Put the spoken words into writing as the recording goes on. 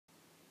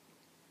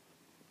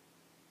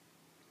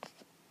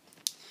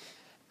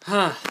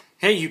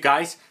Hey you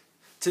guys,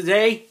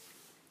 today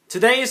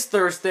is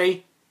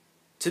Thursday.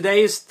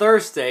 Today is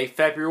Thursday,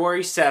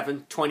 February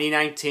 7th,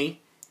 2019.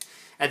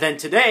 And then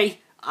today,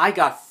 I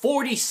got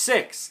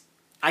 46.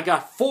 I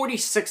got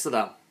 46 of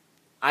them.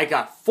 I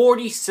got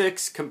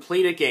 46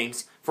 completed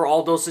games for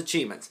all those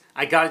achievements.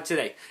 I got it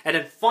today. And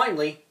then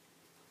finally,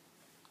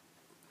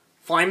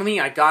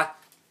 I got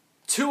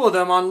 2 of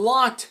them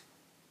unlocked.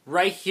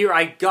 Right here,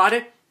 I got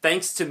it.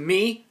 Thanks to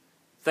me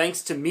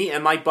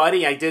and my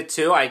buddy, I did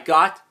too. I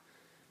got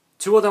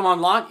 2 of them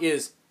unlocked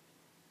is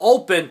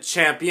Open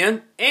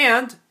Champion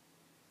and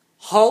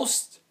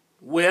Host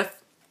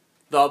with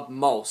the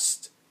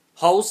Most.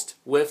 Host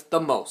with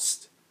the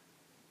Most.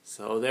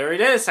 So there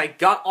it is. I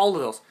got all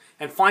of those.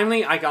 And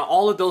finally, I got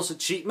all of those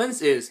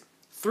achievements is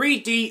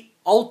 3D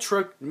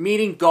Ultra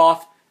Mini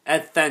Golf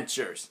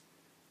Adventures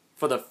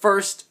for the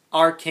first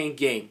arcade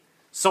game.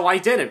 So I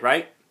did it,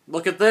 right?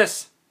 Look at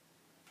this.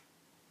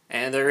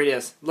 And there it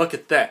is. Look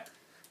at that.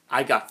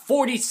 I got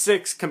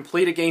 46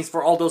 completed games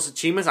for all those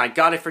achievements. I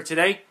got it for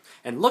today.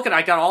 And look at,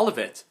 I got all of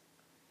it.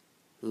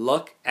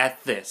 Look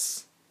at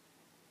this.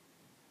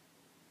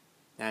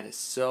 That is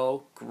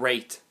so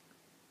great.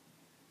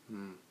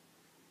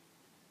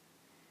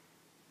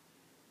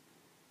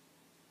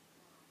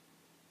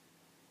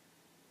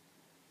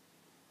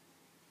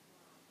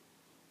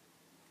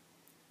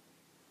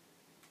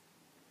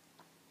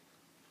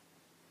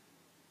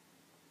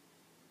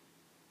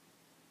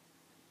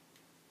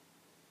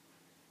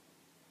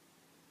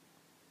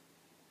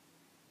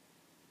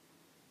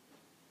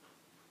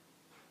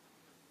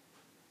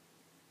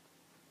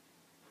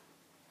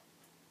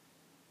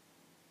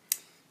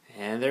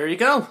 And there you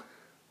go.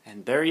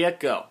 And there you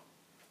go.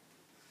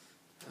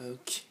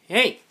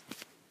 Okay.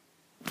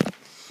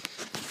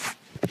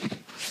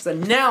 So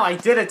now I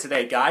did it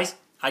today, guys.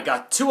 I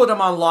got 2 of them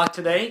unlocked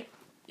today.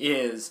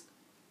 Is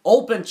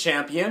Open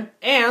Champion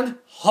and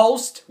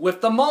Host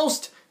with the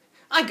Most.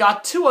 I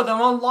got 2 of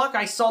them unlocked.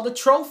 I saw the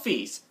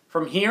trophies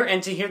from here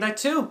and to here that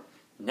too.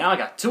 Now I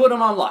got 2 of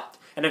them unlocked.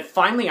 And then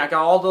finally I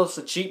got all those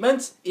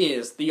achievements.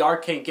 Is the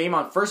arcade game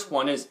on first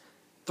one is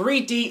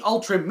 3D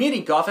Ultra Mini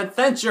Golf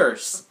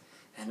Adventures.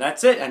 And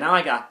that's it. And now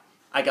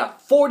I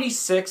got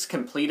 46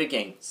 completed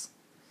games.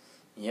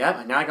 Yep,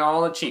 and now I got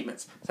all the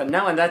achievements. So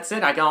now, and that's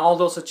it. I got all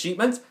those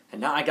achievements,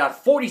 and now I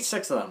got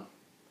 46 of them.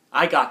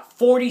 I got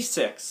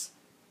 46.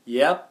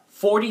 Yep,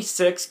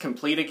 46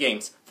 completed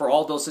games for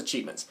all those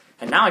achievements.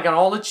 And now I got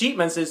all the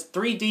achievements is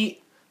 3D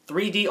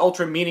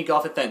Ultra Mini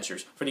Golf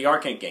Adventures for the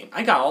arcade game.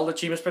 I got all the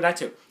achievements for that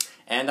too.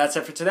 And that's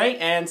it for today,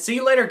 and see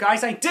you later,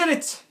 guys. I did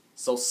it!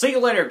 So see you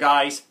later,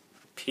 guys.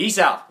 Peace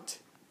out.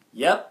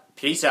 Yep,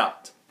 peace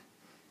out.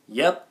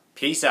 Yep,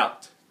 peace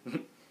out.